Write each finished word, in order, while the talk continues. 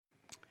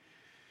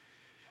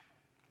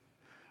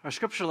Our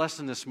scripture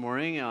lesson this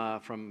morning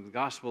from the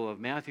Gospel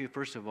of Matthew,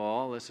 first of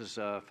all, this is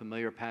a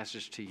familiar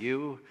passage to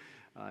you.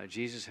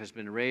 Jesus has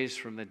been raised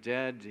from the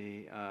dead.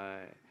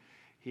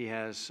 He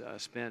has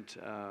spent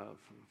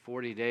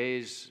 40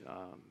 days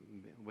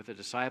with the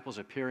disciples,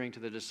 appearing to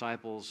the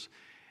disciples,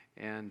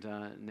 and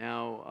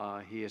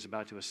now he is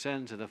about to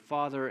ascend to the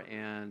Father,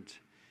 and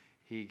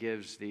he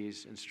gives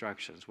these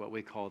instructions, what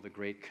we call the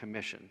Great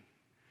Commission.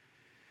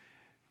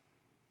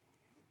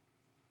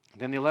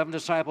 Then the 11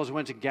 disciples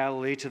went to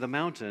Galilee to the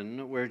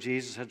mountain where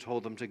Jesus had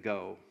told them to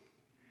go.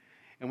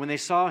 And when they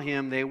saw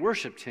him, they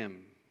worshipped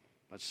him,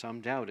 but some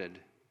doubted.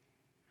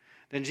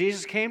 Then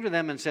Jesus came to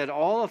them and said,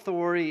 "All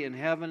authority in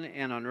heaven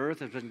and on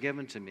earth has been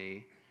given to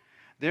me.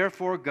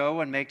 Therefore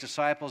go and make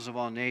disciples of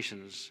all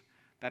nations,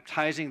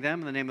 baptizing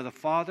them in the name of the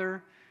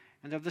Father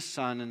and of the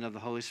Son and of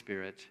the Holy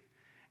Spirit,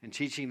 and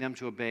teaching them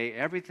to obey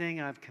everything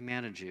I've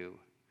commanded you.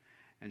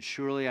 And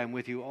surely I'm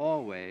with you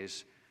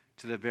always,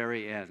 to the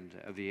very end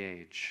of the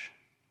age."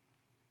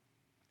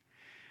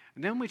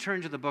 And then we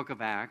turn to the book of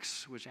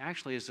Acts, which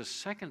actually is the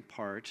second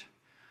part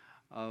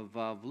of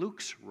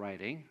Luke's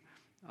writing.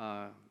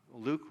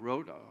 Luke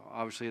wrote,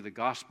 obviously, the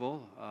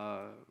gospel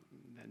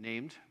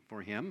named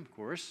for him, of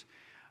course,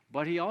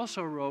 but he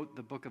also wrote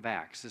the book of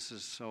Acts. This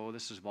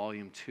is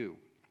volume 2.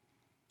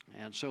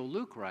 And so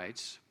Luke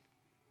writes,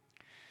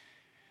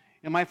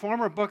 "In my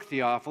former book,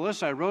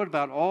 Theophilus, I wrote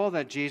about all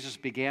that Jesus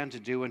began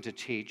to do and to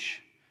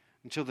teach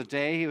until the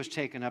day he was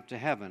taken up to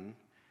heaven,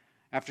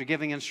 after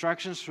giving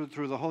instructions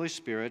through the Holy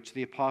Spirit to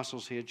the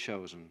apostles he had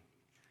chosen.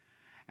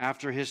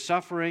 After his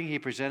suffering, he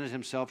presented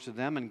himself to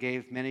them and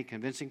gave many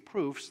convincing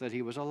proofs that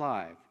he was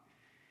alive.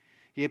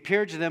 He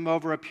appeared to them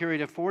over a period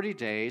of 40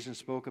 days and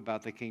spoke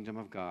about the kingdom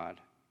of God.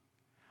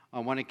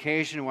 On one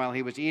occasion, while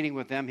he was eating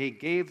with them, he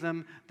gave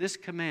them this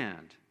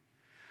command: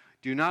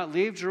 'Do not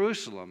leave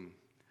Jerusalem,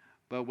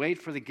 but wait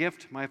for the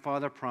gift my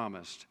Father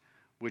promised,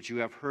 which you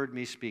have heard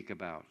me speak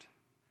about.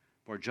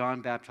 For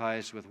John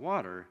baptized with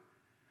water,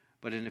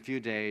 but in a few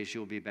days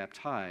you will be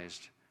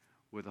baptized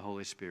with the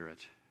Holy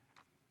Spirit.'"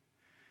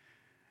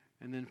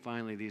 And then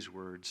finally these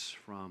words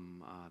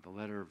from the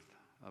letter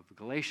of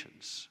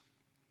Galatians,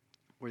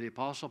 where the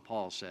Apostle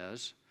Paul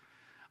says,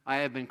 "I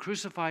have been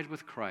crucified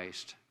with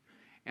Christ,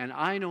 and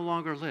I no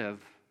longer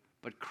live,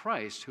 but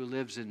Christ who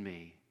lives in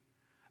me.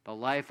 The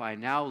life I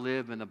now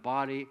live in the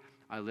body,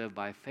 I live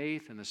by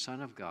faith in the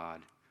Son of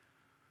God,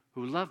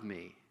 who loved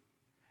me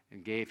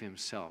and gave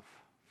himself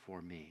for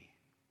me."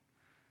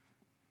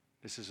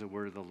 This is the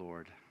word of the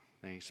Lord.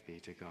 Thanks be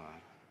to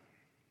God.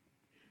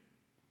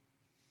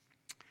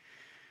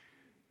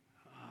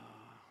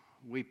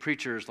 We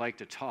preachers like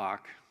to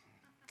talk,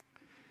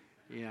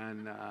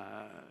 and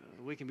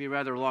we can be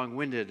rather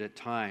long-winded at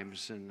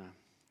times. And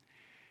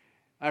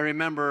I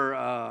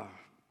remember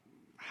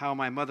how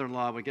my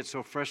mother-in-law would get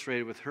so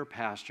frustrated with her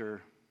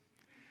pastor.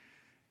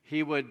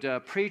 He would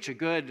preach a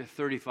good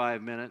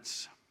 35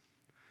 minutes,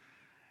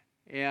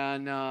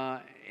 and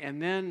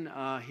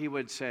then he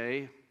would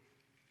say,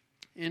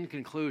 "In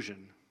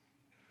conclusion,"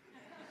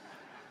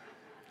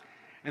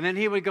 and then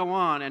he would go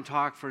on and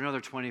talk for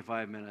another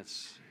 25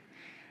 minutes.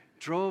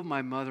 Drove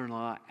my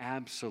mother-in-law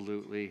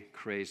absolutely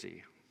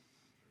crazy.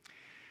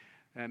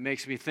 That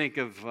makes me think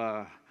of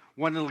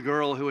one little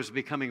girl who was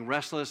becoming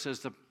restless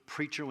as the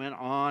preacher went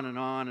on and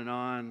on and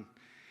on.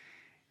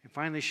 And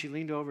finally she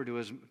leaned over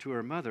to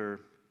her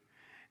mother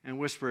and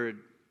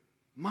whispered,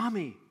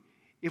 "Mommy,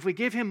 if we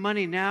give him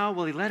money now,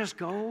 will he let us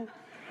go?"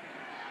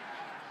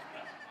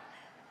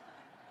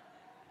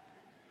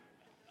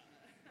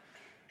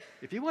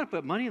 If you want to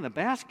put money in the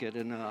basket,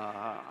 and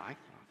I'll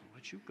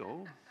let you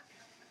go.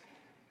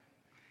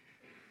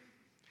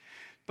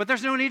 But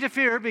there's no need to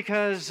fear,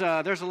 because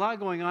there's a lot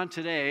going on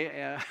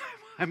today.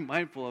 I'm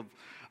mindful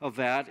of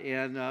that,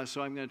 and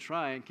so I'm going to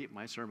try and keep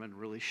my sermon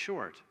really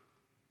short.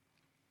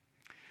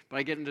 But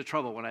I get into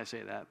trouble when I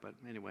say that, but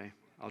anyway,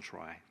 I'll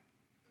try.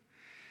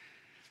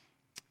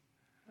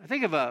 I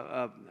think of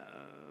a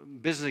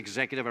business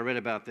executive, I read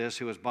about this,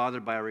 who was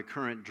bothered by a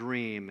recurrent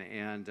dream,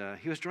 and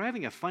he was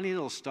driving a funny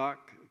little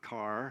stock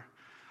car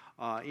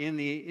in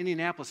the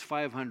Indianapolis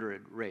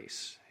 500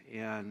 race.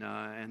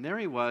 And there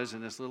he was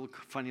in this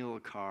funny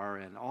little car,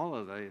 and all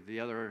of the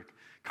other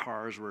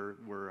cars were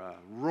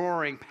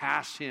roaring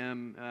past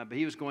him, but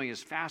he was going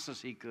as fast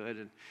as he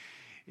could.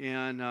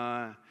 And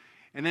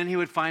then he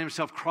would find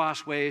himself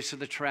crossways to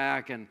the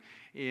track, and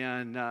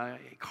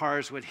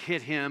cars would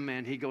hit him,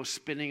 and he'd go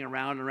spinning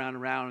around,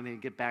 and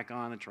he'd get back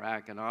on the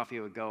track, and off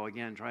he would go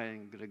again,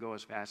 trying to go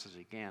as fast as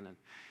he can.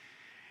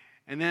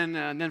 And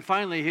then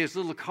finally his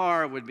little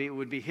car would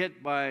be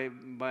hit by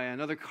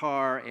another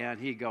car, and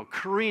he'd go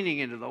careening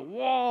into the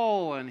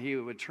wall, and he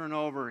would turn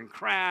over and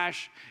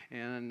crash,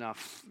 and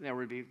there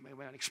would be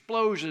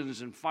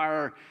explosions and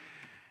fire,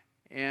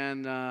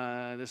 and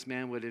this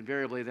man would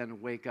invariably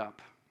then wake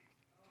up.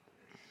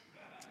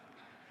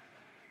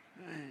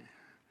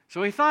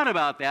 So he thought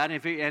about that,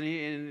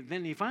 and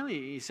then he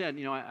finally said,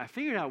 I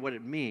figured out what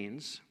it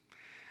means.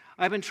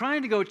 I've been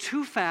trying to go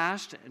too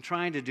fast and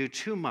trying to do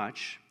too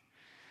much.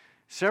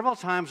 Several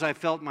times I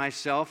felt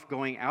myself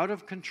going out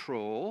of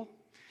control.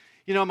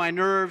 You know, my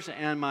nerves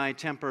and my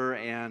temper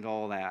and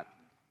all that.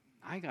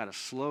 I got to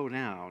slow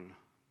down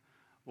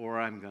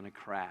or I'm going to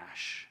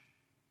crash.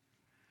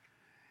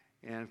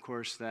 And of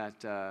course,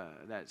 that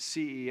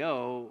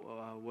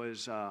CEO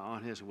was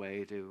on his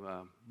way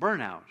to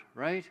burnout,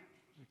 right?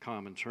 A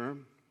common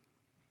term.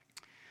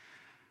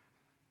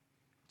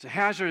 It's a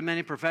hazard in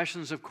many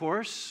professions, of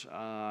course,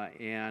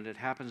 and it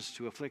happens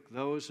to afflict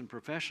those in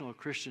professional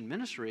Christian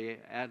ministry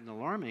at an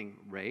alarming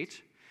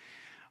rate.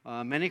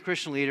 Many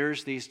Christian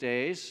leaders these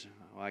days,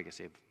 well, I guess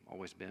they've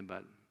always been,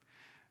 but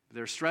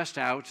they're stressed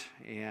out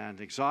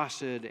and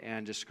exhausted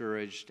and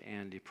discouraged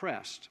and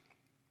depressed.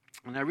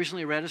 And I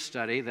recently read a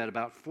study that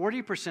about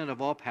 40%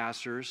 of all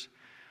pastors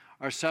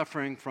are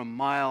suffering from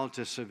mild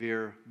to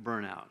severe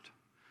burnout.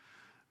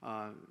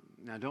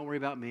 Now, don't worry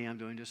about me. I'm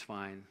doing just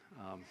fine.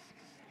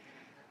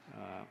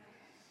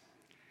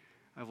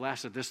 I've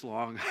lasted this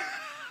long.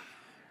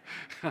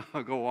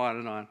 I'll go on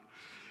and on.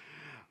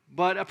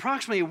 But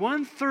approximately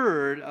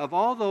 1/3 of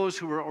all those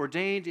who are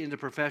ordained into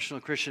professional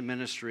Christian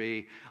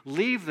ministry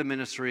leave the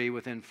ministry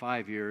within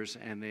 5 years,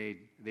 and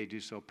they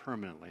do so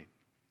permanently,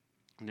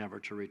 never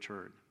to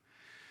return.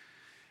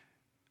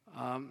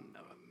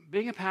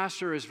 Being a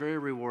pastor is very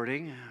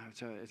rewarding.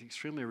 It's an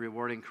extremely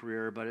rewarding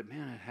career, but it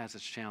has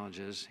its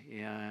challenges.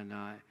 And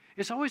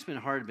it's always been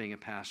hard being a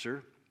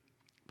pastor,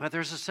 but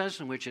there's a sense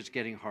in which it's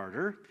getting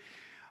harder.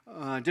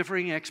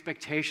 Differing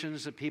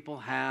expectations that people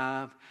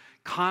have,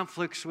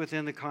 conflicts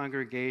within the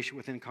congregation,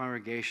 within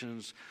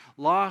congregations,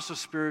 loss of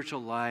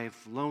spiritual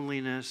life,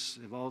 loneliness,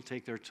 they all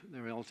take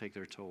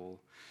their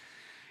toll.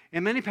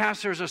 And many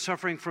pastors are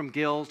suffering from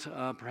guilt.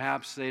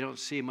 Perhaps they don't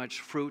see much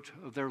fruit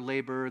of their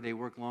labor. They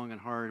work long and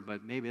hard,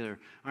 but maybe there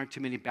aren't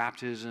too many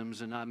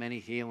baptisms and not many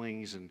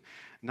healings and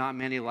not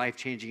many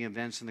life-changing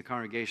events in the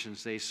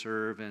congregations they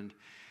serve. And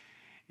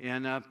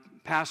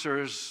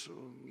pastors,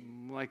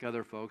 like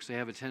other folks, they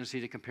have a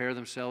tendency to compare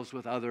themselves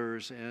with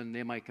others, and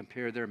they might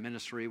compare their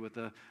ministry with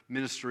the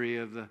ministry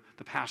of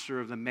the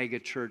pastor of the mega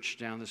church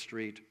down the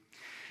street.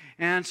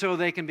 And so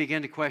they can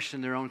begin to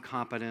question their own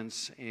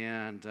competence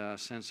and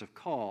sense of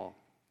call.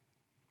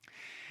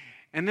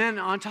 And then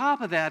on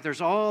top of that,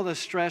 there's all the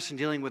stress in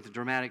dealing with the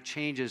dramatic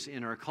changes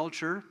in our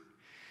culture.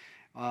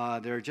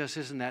 There just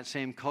isn't that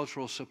same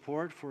cultural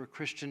support for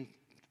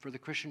the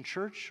Christian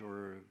church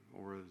or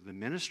the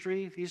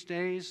ministry these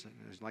days,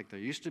 like there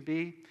used to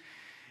be.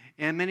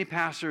 And many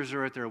pastors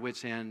are at their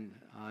wits' end,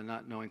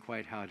 not knowing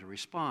quite how to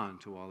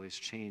respond to all these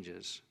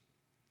changes.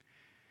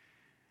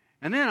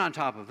 And then on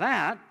top of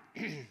that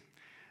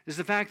is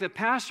the fact that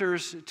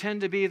pastors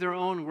tend to be their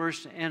own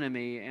worst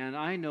enemy, and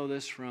I know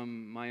this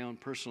from my own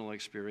personal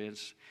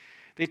experience.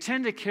 They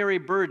tend to carry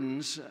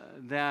burdens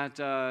that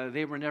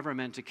they were never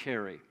meant to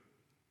carry.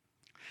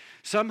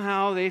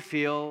 Somehow they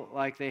feel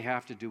like they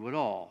have to do it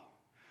all,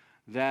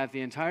 that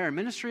the entire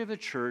ministry of the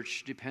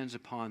church depends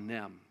upon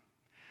them.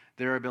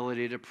 Their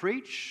ability to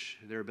preach,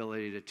 their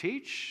ability to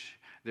teach,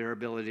 their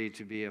ability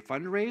to be a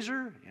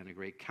fundraiser and a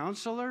great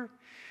counselor.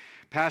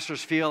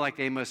 Pastors feel like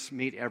they must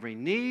meet every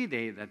need,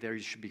 that they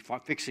should be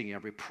fixing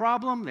every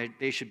problem,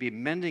 they should be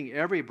mending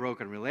every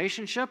broken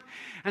relationship,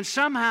 and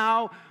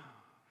somehow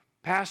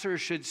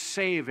pastors should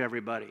save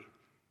everybody,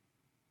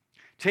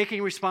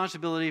 taking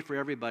responsibility for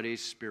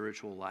everybody's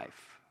spiritual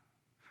life.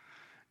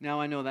 Now,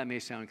 I know that may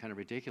sound kind of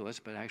ridiculous,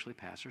 but actually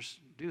pastors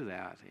do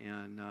that,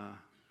 and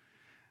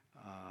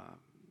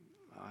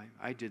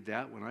I did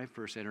that when I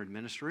first entered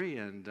ministry,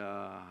 and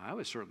I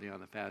was certainly on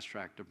the fast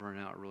track to burn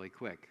out really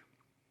quick.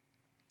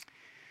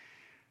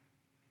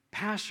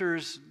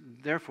 Pastors,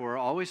 therefore,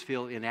 always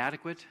feel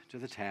inadequate to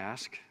the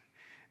task.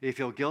 They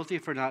feel guilty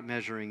for not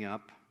measuring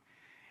up,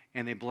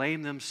 and they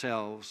blame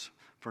themselves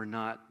for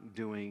not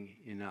doing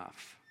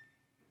enough.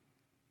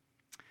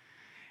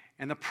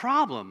 And the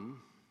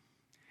problem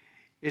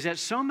is that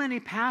so many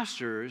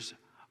pastors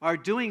are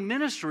doing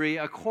ministry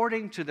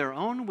according to their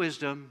own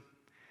wisdom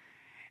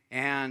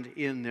and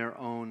in their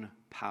own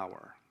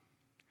power.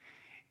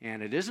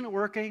 And it isn't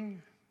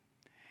working,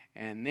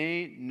 and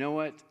they know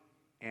it,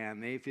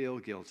 and they feel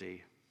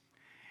guilty.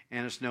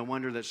 And it's no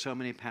wonder that so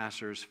many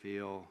pastors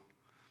feel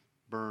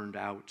burned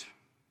out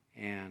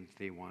and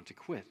they want to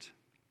quit.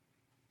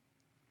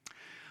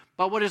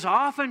 But what is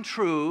often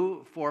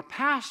true for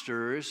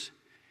pastors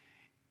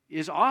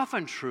is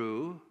often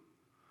true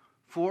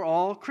for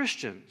all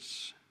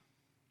Christians.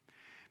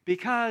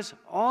 Because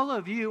all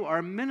of you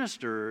are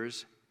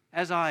ministers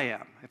as I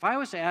am. If I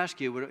was to ask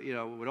you,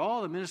 would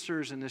all the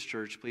ministers in this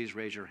church please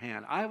raise your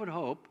hand? I would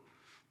hope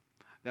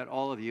that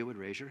all of you would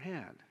raise your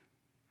hand.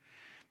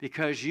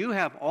 Because you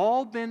have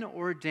all been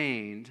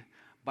ordained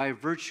by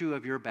virtue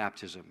of your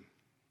baptism.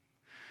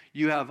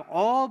 You have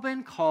all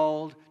been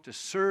called to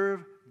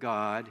serve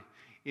God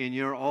in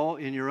your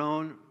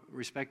own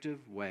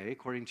respective way,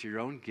 according to your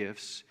own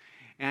gifts,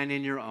 and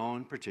in your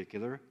own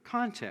particular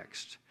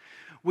context.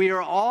 We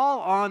are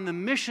all on the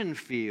mission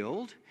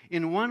field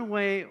in one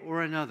way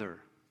or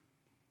another.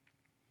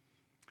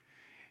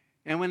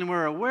 And when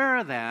we're aware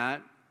of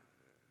that,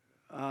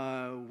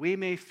 we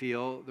may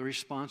feel the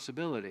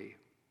responsibility.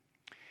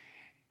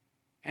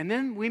 And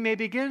then we may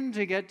begin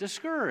to get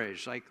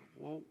discouraged, like,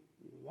 well,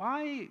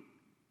 why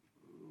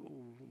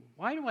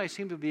do I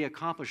seem to be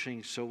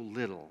accomplishing so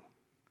little?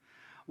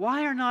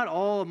 Why are not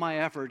all of my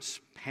efforts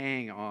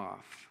paying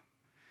off?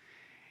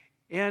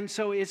 And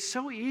so it's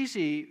so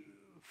easy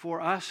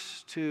for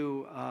us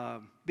to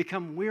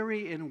become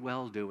weary in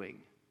well-doing.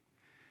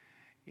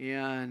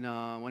 And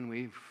when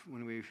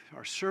we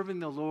are serving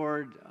the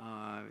Lord,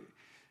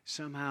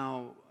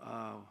 somehow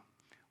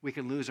we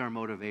can lose our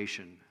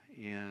motivation.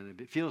 And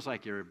it feels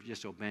like you're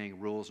just obeying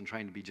rules and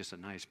trying to be just a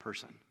nice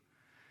person.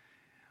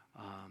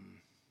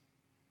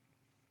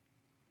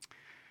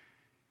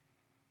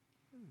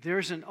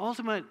 There's an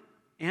ultimate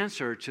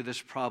answer to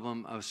this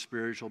problem of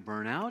spiritual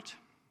burnout.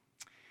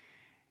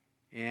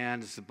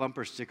 And as the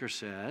bumper sticker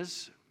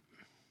says,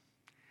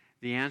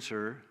 the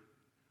answer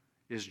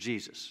is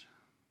Jesus.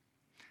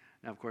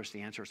 Now, of course,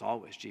 the answer is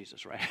always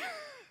Jesus, right?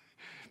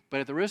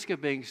 But at the risk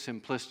of being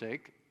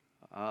simplistic,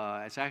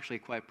 it's actually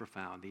quite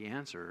profound. The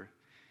answer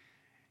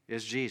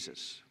is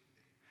Jesus.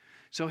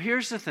 So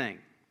here's the thing.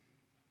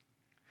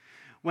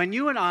 When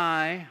you and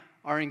I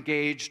are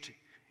engaged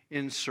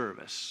in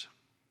service,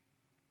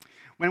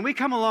 when we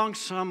come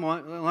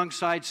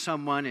alongside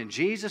someone in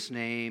Jesus'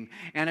 name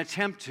and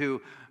attempt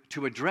to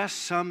address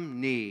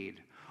some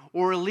need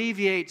or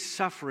alleviate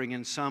suffering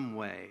in some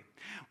way,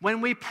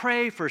 when we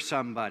pray for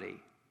somebody,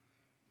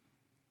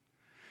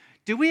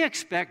 do we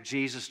expect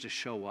Jesus to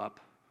show up?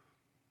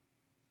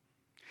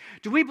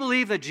 Do we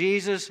believe that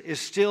Jesus is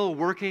still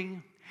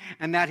working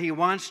and that he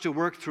wants to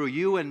work through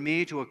you and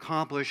me to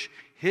accomplish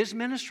his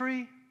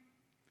ministry?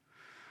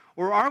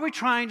 Or are we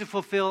trying to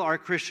fulfill our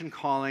Christian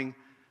calling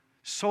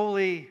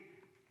solely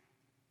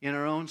in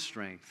our own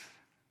strength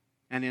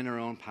and in our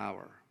own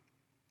power?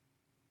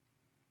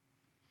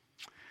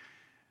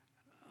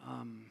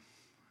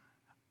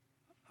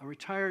 A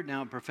retired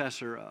now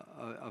professor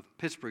of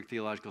Pittsburgh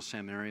Theological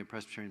Seminary, a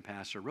Presbyterian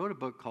pastor, wrote a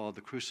book called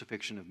The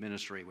Crucifixion of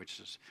Ministry,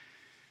 which is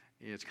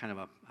it's kind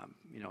of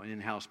an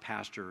in-house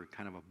pastor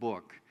kind of a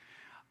book.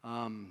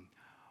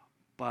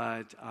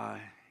 But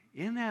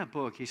in that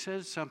book, he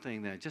says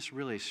something that just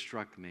really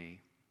struck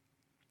me.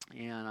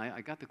 And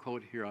I got the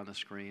quote here on the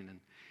screen,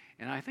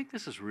 and I think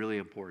this is really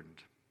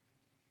important.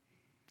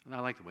 And I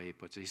like the way he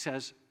puts it. He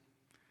says,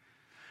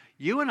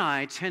 "You and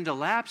I tend to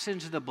lapse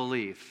into the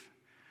belief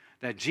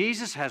that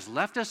Jesus has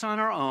left us on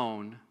our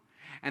own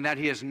and that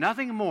he is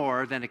nothing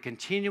more than a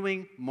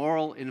continuing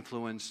moral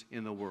influence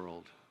in the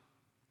world.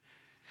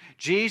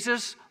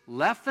 Jesus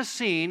left the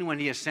scene when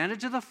he ascended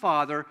to the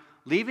Father,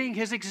 leaving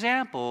his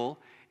example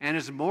and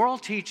his moral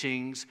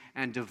teachings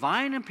and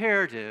divine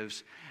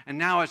imperatives, and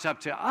now it's up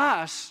to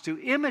us to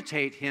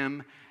imitate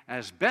him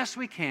as best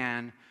we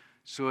can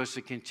so as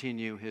to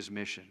continue his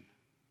mission."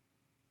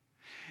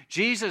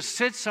 Jesus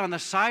sits on the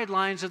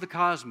sidelines of the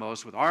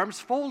cosmos with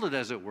arms folded,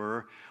 as it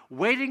were,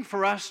 waiting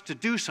for us to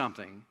do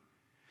something,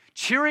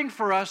 cheering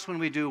for us when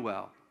we do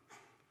well.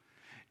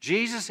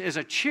 Jesus is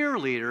a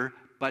cheerleader,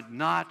 but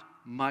not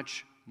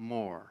much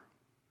more.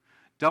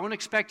 Don't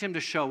expect him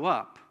to show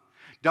up.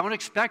 Don't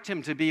expect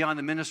him to be on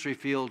the ministry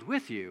field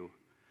with you.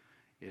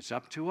 It's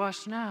up to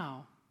us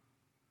now.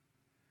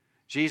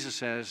 Jesus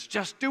says,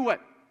 just do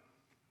it.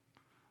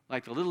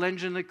 Like the little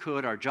engine that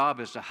could, our job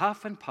is to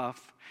huff and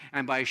puff,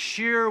 and by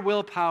sheer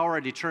willpower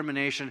and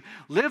determination,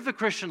 live the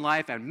Christian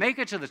life and make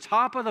it to the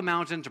top of the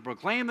mountain to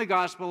proclaim the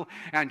gospel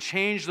and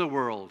change the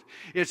world.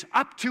 It's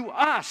up to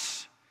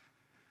us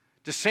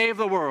to save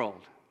the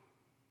world.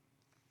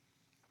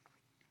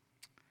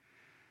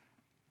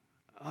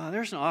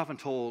 There's an often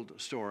told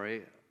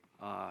story,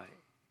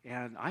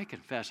 and I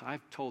confess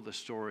I've told this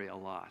story a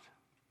lot.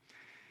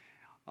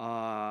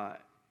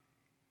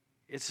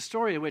 It's a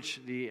story in which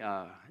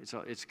it's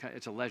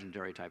a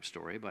legendary type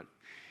story, but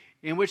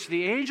in which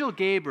the angel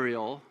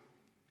Gabriel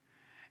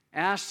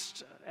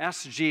asked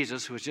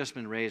Jesus, who has just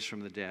been raised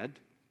from the dead,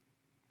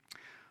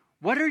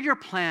 "What are your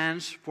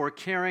plans for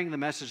carrying the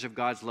message of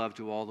God's love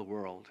to all the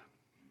world?"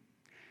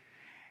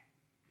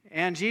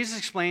 And Jesus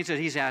explains that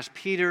he's asked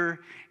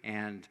Peter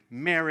and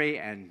Mary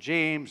and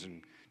James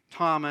and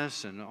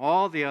Thomas and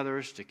all the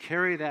others to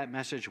carry that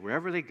message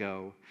wherever they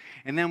go.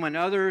 And then when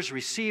others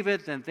receive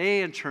it, then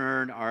they in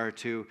turn are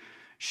to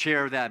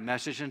share that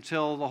message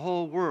until the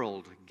whole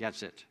world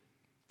gets it.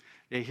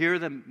 They hear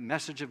the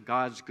message of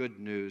God's good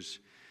news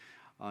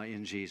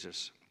in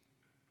Jesus.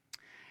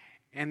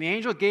 And the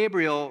angel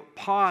Gabriel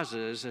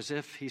pauses as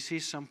if he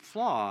sees some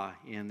flaw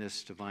in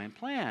this divine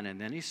plan. And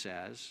then he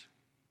says,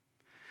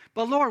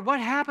 "But Lord, what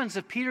happens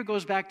if Peter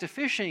goes back to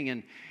fishing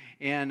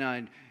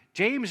and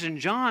James and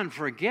John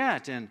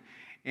forget? And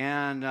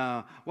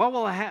what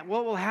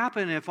will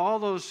happen if all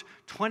those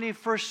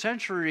 21st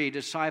century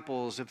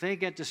disciples, if they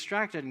get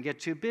distracted and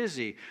get too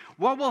busy?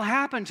 What will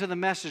happen to the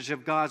message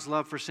of God's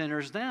love for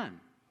sinners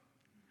then?"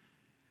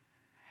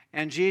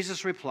 And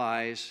Jesus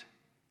replies,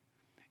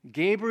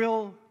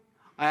 "Gabriel,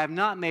 I have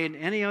not made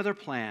any other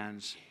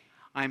plans.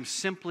 I'm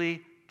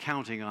simply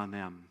counting on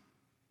them."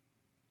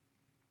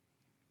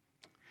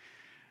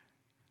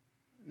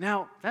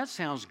 Now, that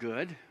sounds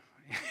good.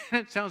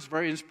 It sounds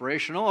very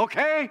inspirational.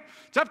 Okay,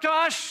 it's up to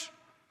us.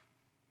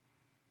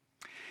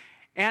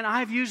 And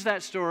I've used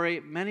that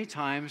story many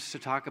times to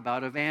talk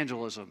about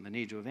evangelism, the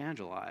need to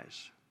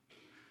evangelize.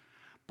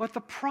 But the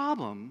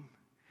problem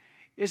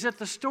is that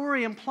the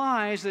story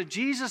implies that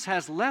Jesus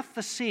has left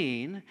the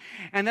scene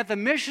and that the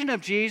mission of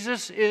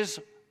Jesus is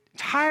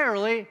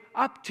entirely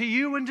up to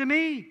you and to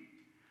me.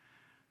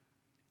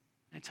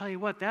 I tell you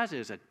what, that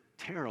is a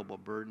terrible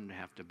burden to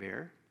have to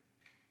bear.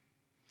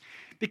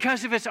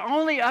 Because if it's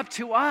only up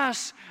to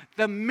us,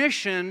 the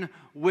mission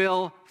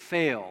will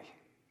fail.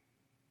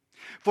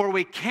 For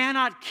we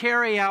cannot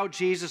carry out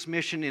Jesus'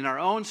 mission in our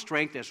own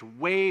strength. That's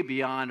way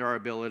beyond our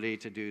ability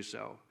to do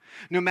so.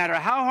 No matter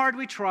how hard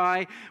we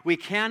try, we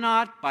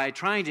cannot, by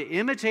trying to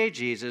imitate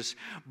Jesus,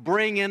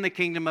 bring in the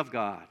kingdom of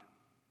God.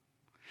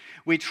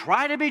 We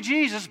try to be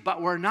Jesus,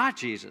 but we're not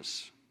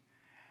Jesus.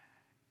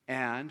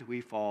 And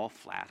we fall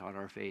flat on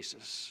our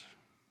faces.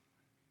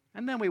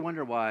 And then we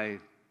wonder why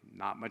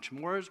not much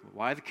more is,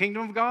 why the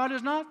kingdom of God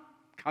is not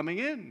coming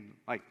in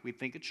like we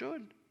think it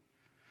should.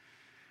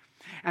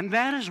 And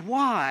that is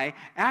why,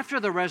 after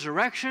the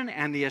resurrection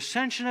and the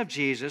ascension of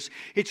Jesus,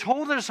 he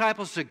told the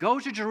disciples to go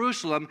to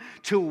Jerusalem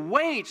to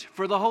wait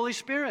for the Holy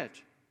Spirit.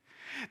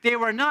 They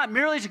were not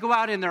merely to go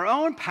out in their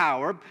own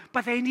power,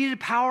 but they needed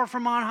power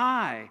from on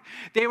high.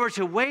 They were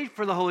to wait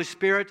for the Holy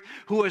Spirit,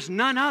 who was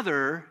none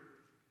other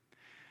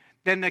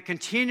than the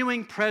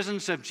continuing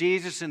presence of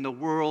Jesus in the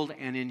world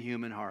and in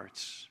human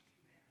hearts.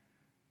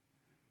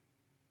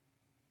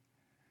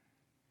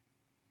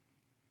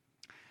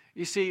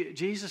 You see,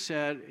 Jesus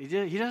said,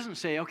 he doesn't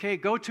say, okay,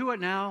 go to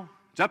it now.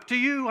 It's up to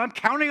you. I'm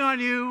counting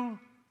on you.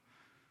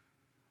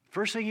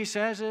 First thing he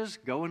says is,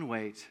 go and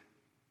wait.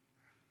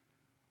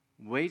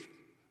 Wait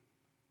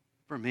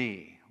for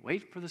me.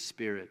 Wait for the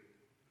Spirit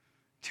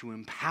to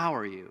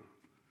empower you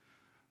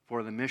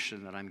for the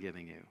mission that I'm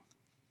giving you.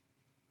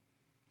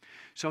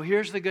 So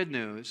here's the good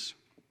news.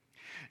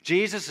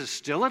 Jesus is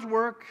still at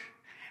work,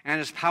 and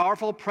his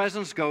powerful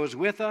presence goes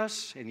with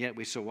us, and yet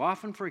we so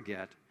often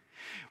forget.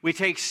 We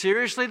take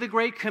seriously the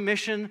great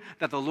commission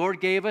that the Lord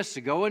gave us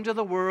to go into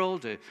the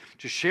world,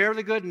 to share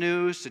the good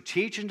news, to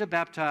teach and to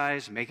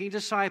baptize, making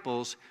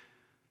disciples.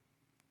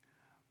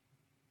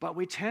 But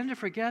we tend to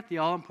forget the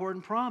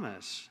all-important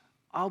promise.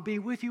 I'll be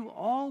with you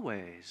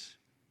always,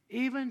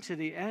 even to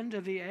the end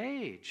of the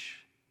age.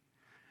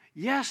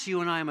 Yes,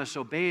 you and I must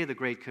obey the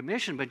Great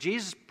Commission, but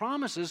Jesus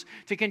promises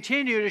to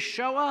continue to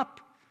show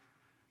up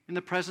in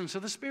the presence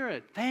of the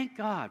Spirit. Thank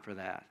God for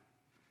that.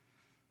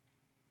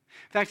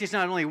 In fact, he's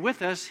not only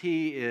with us,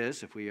 he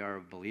is, if we are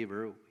a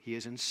believer, he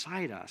is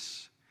inside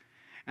us.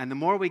 And the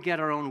more we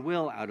get our own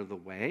will out of the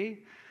way,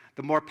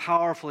 the more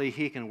powerfully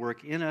he can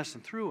work in us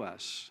and through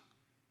us.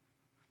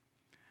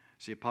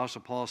 As the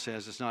Apostle Paul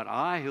says, it's not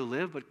I who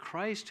live, but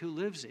Christ who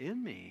lives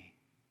in me.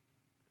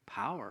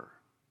 Power.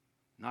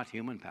 Not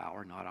human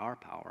power, not our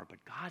power, but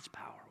God's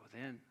power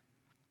within.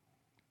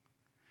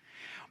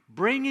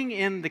 Bringing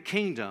in the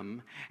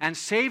kingdom and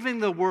saving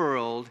the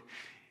world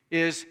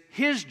is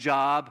his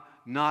job,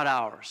 not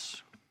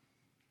ours.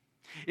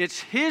 It's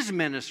his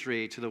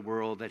ministry to the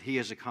world that he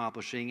is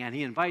accomplishing, and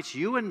he invites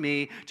you and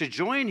me to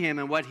join him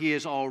in what he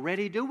is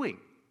already doing.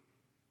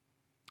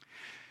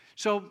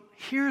 So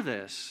hear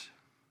this.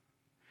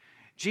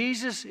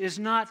 Jesus is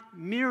not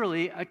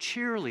merely a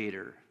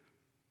cheerleader.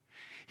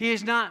 He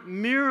is not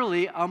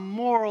merely a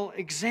moral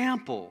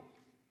example,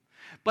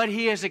 but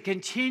he is a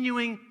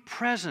continuing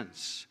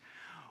presence.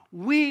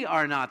 We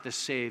are not the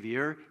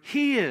Savior,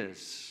 he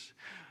is.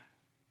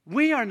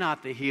 We are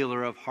not the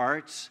healer of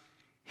hearts,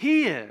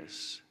 he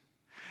is.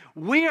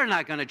 We are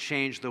not going to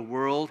change the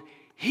world,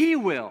 he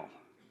will.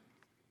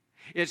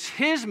 It's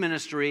his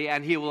ministry,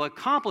 and he will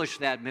accomplish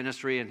that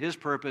ministry and his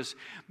purpose,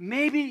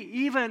 maybe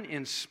even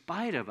in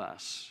spite of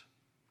us.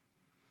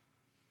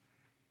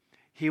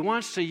 He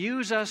wants to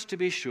use us, to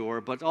be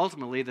sure, but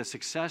ultimately the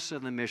success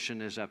of the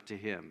mission is up to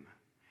him.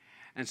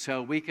 And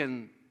so we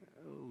can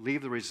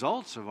leave the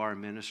results of our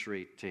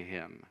ministry to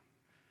him.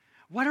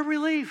 What a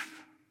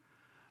relief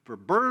for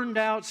burned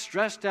out,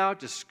 stressed out,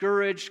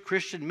 discouraged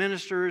Christian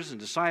ministers and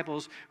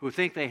disciples who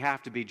think they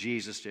have to be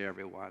Jesus to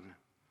everyone.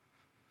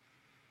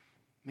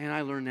 Man,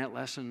 I learned that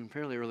lesson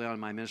fairly early on in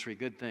my ministry.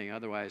 Good thing.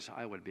 Otherwise,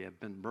 I would have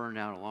been burned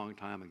out a long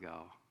time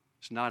ago.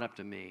 It's not up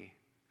to me.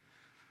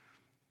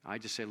 I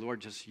just say,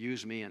 Lord, just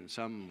use me in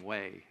some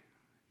way.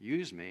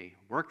 Use me.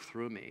 Work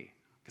through me.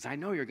 Because I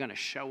know you're going to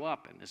show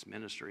up in this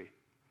ministry.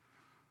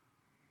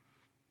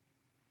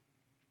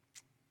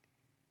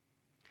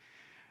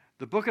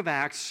 The book of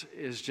Acts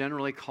is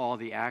generally called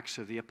the Acts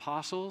of the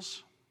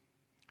Apostles.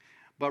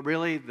 But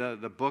really,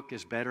 the book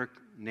is better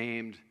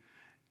named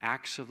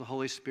Acts of the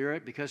Holy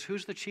Spirit, because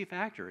who's the chief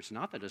actor? It's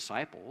not the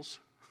disciples.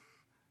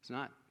 It's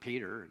not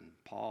Peter and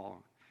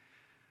Paul.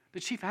 The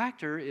chief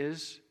actor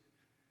is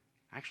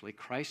actually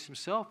Christ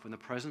himself in the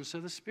presence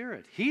of the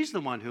Spirit. He's the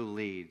one who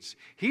leads.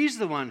 He's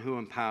the one who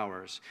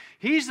empowers.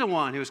 He's the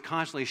one who's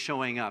constantly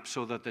showing up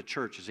so that the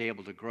church is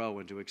able to grow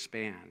and to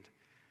expand.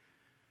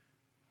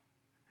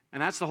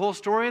 And that's the whole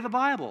story of the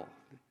Bible.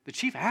 the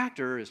chief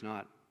actor is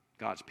not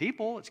God's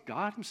people, it's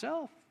God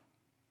himself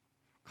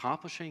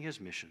accomplishing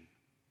his mission.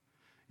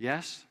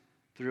 Yes,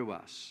 through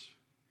us.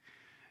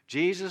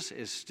 Jesus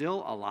is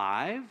still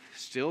alive,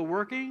 still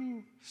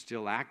working,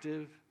 still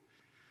active,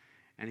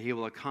 and he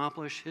will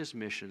accomplish his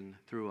mission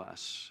through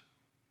us.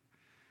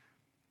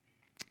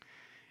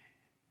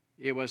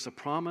 It was the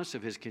promise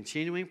of his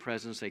continuing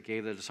presence that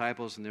gave the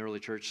disciples in the early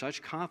church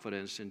such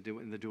confidence in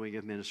the doing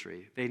of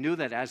ministry. They knew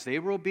that as they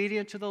were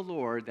obedient to the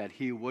Lord, that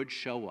he would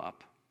show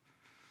up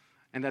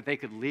and that they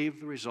could leave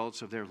the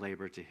results of their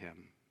labor to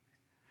him.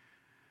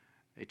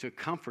 They took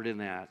comfort in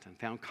that and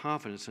found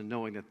confidence in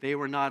knowing that they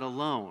were not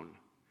alone,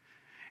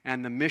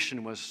 and the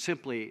mission was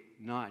simply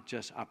not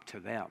just up to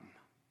them.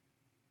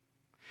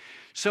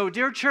 So,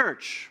 dear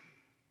church,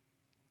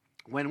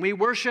 when we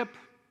worship,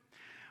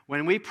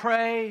 when we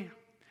pray,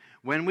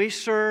 when we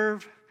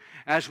serve,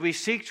 as we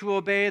seek to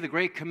obey the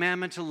great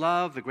commandment to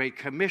love, the great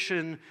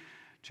commission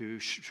to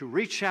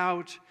reach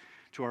out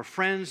to our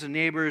friends and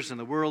neighbors in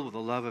the world with the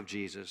love of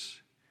Jesus,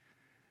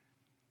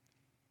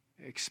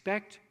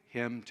 expect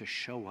him to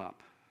show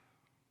up.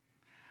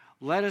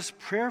 Let us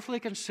prayerfully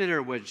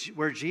consider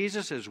where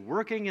Jesus is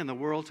working in the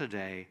world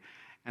today,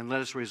 and let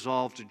us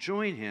resolve to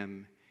join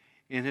him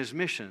in his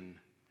mission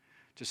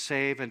to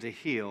save and to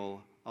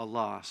heal a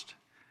lost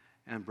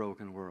and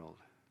broken world.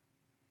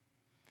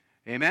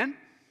 Amen?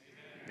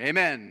 Amen.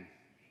 Amen.